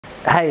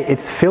Hey,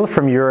 it's Phil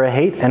from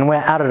Euroheat, and we're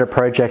out at a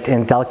project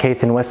in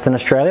Dalkeith in Western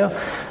Australia,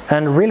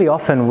 and really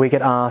often we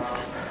get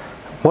asked,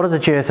 what does a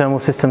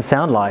geothermal system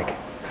sound like?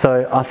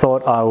 So I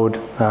thought I would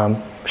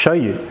show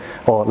you,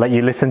 or let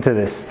you listen to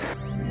this.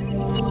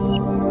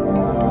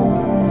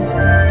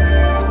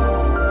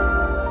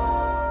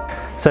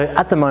 So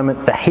at the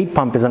moment the heat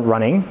pump isn't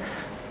running.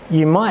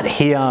 You might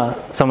hear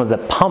some of the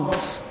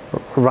pumps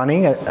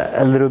running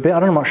a little bit.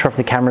 I'm not sure if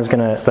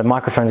the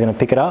microphone's gonna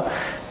pick it up.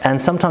 And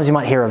sometimes you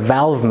might hear a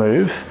valve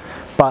move,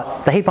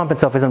 but the heat pump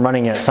itself isn't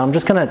running yet. So I'm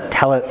just gonna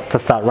tell it to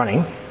start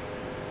running.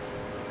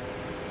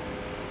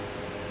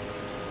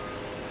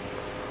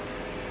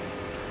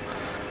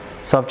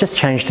 So I've just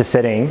changed the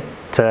setting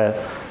to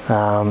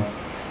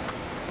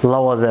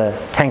lower the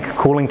tank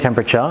cooling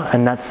temperature,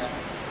 and that's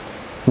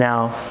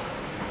now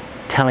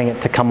telling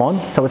it to come on.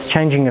 So it's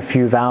changing a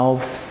few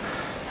valves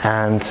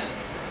and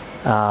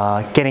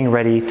getting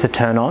ready to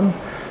turn on.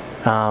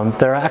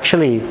 There are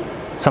actually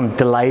some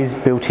delays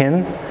built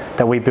in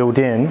that we build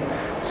in,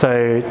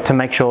 so to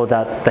make sure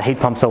that the heat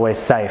pump's always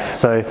safe.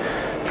 So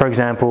for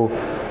example,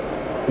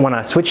 when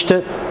I switched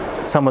it,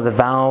 some of the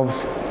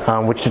valves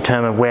which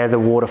determine where the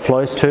water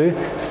flows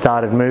to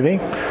started moving,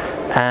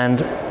 and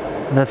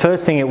the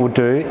first thing it will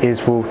do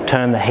is we'll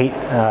turn the heat,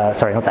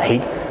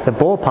 the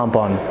bore pump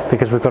on,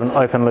 because we've got an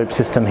open loop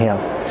system here.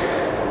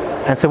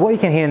 And so what you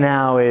can hear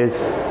now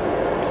is,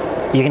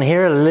 you can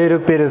hear a little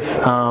bit of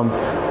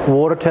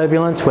water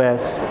turbulence where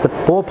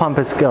the bore pump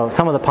is,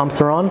 some of the pumps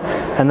are on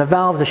and the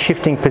valves are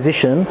shifting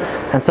position.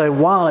 And so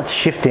while it's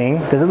shifting,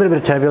 there's a little bit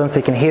of turbulence, but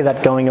you can hear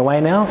that going away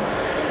now.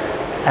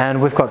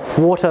 And we've got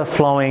water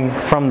flowing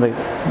from the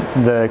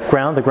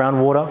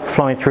groundwater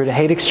flowing through the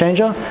heat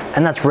exchanger,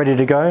 and that's ready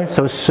to go.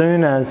 So as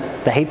soon as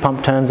the heat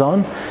pump turns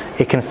on,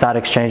 it can start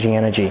exchanging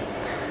energy.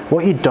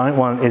 What you don't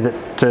want is it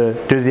to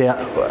do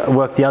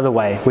work the other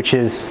way, which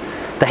is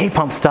the heat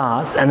pump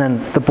starts and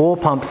then the bore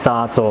pump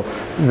starts, or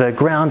the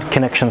ground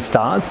connection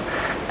starts,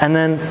 and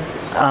then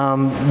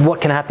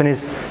what can happen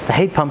is the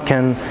heat pump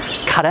can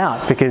cut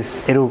out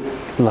because it'll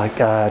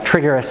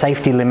trigger a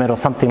safety limit or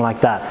something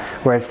like that,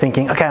 where it's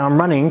thinking, okay, I'm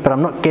running, but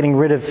I'm not getting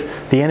rid of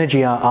the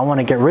energy I want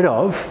to get rid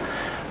of,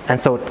 and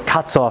so it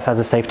cuts off as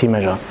a safety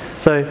measure.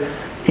 So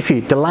if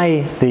you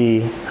delay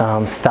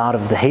the start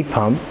of the heat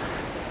pump,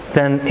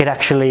 then it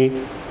actually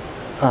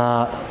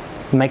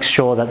makes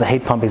sure that the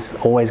heat pump is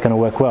always going to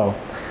work well.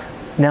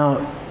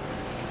 Now,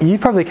 you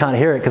probably can't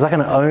hear it because I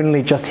can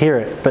only just hear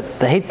it, but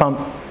the heat pump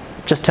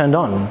just turned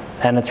on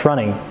and it's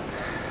running.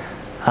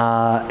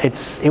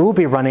 It will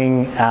be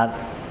running at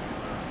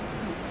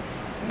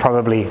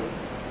probably,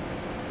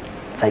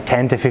 say,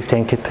 10 to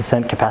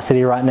 15%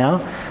 capacity right now.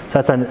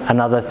 So that's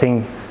another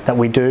thing that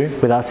we do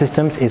with our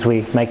systems, is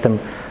we make them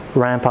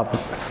ramp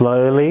up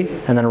slowly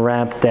and then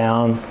ramp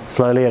down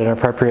slowly at an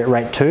appropriate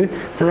rate too,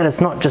 so that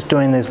it's not just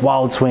doing these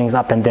wild swings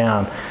up and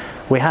down.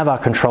 We have our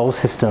control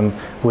system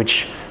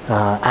which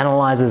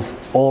analyzes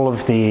all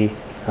of the,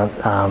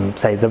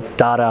 say, the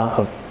data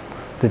of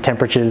the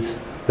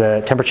temperatures,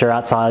 the temperature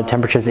outside,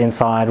 temperatures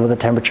inside, what the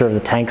temperature of the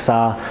tanks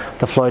are,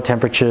 the flow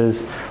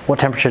temperatures, what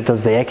temperature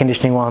does the air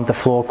conditioning want, the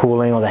floor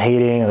cooling or the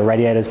heating or the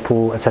radiators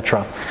pull,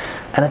 etc.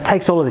 And it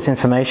takes all of this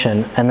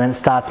information and then it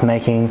starts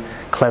making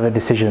clever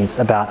decisions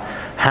about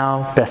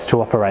how best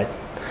to operate.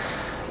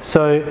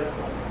 So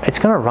it's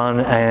going to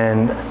run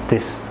in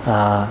this,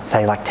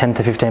 say, like 10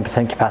 to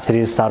 15% capacity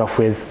to start off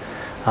with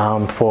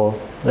for,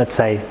 let's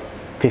say,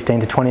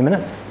 15 to 20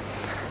 minutes.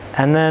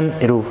 And then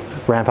it'll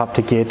ramp up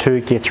to gear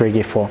 2, gear 3,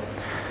 gear 4.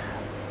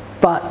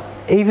 But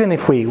even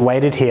if we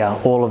waited here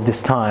all of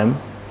this time,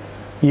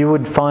 you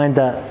would find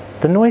that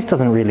the noise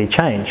doesn't really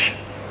change.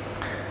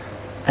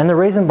 And the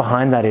reason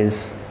behind that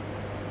is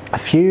a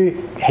few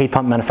heat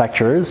pump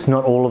manufacturers,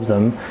 not all of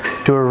them,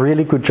 do a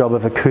really good job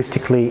of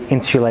acoustically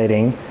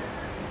insulating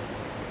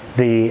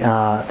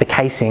the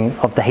casing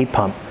of the heat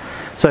pump.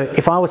 So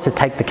if I was to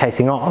take the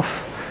casing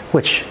off,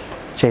 which,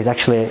 geez,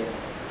 actually,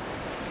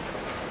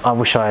 I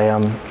wish I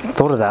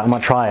thought of that. I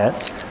might try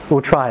it.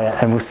 We'll try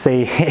it and we'll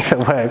see if it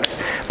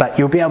works. But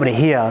you'll be able to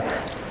hear,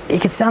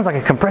 it sounds like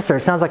a compressor,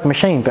 it sounds like a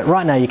machine, but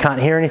right now you can't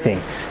hear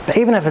anything. But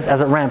even if as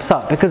it ramps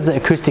up, because the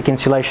acoustic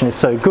insulation is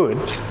so good,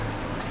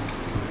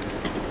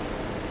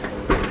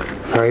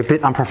 sorry, a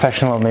bit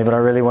unprofessional of me, but I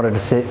really wanted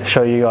to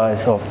show you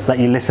guys, or let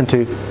you listen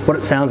to what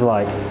it sounds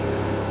like.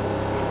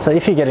 So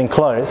if you're getting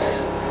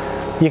close,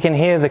 you can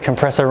hear the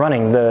compressor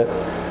running,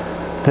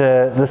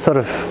 the sort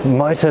of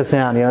motor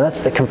sound, you know,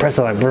 that's the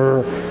compressor, like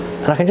brrr,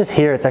 and I can just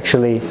hear it's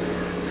actually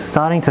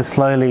starting to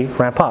slowly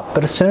ramp up.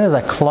 But as soon as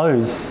I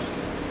close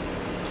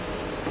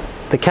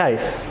the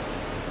case,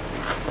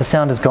 the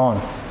sound is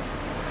gone.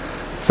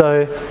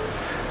 So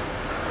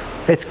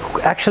it's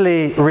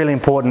actually really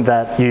important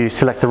that you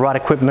select the right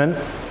equipment,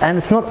 and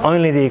it's not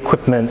only the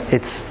equipment,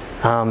 it's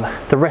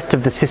the rest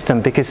of the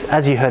system, because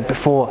as you heard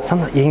before,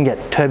 you can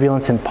get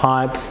turbulence in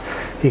pipes,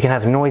 you can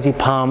have noisy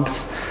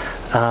pumps,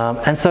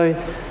 and so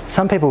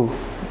some people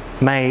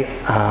may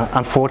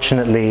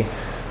unfortunately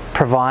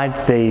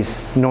provide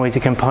these noisy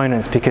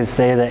components because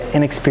they're either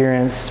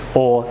inexperienced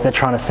or they're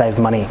trying to save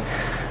money.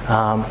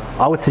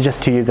 I would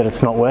suggest to you that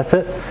it's not worth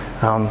it.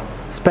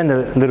 Spend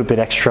a little bit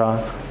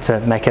extra to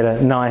make it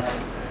a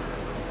nice,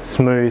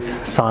 smooth,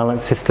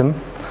 silent system,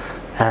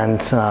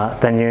 and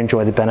then you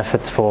enjoy the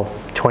benefits for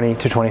 20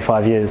 to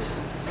 25 years.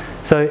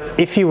 So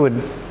if you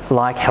would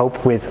like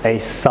help with a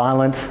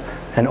silent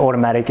and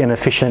automatic and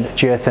efficient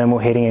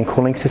geothermal heating and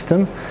cooling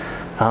system,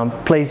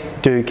 please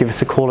do give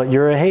us a call at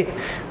Euroheat.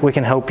 We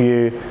can help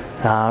you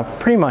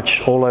pretty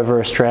much all over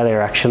Australia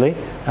actually.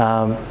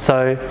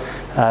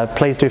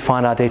 Please do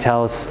find our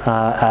details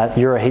at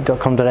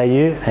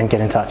euroheat.com.au and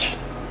get in touch.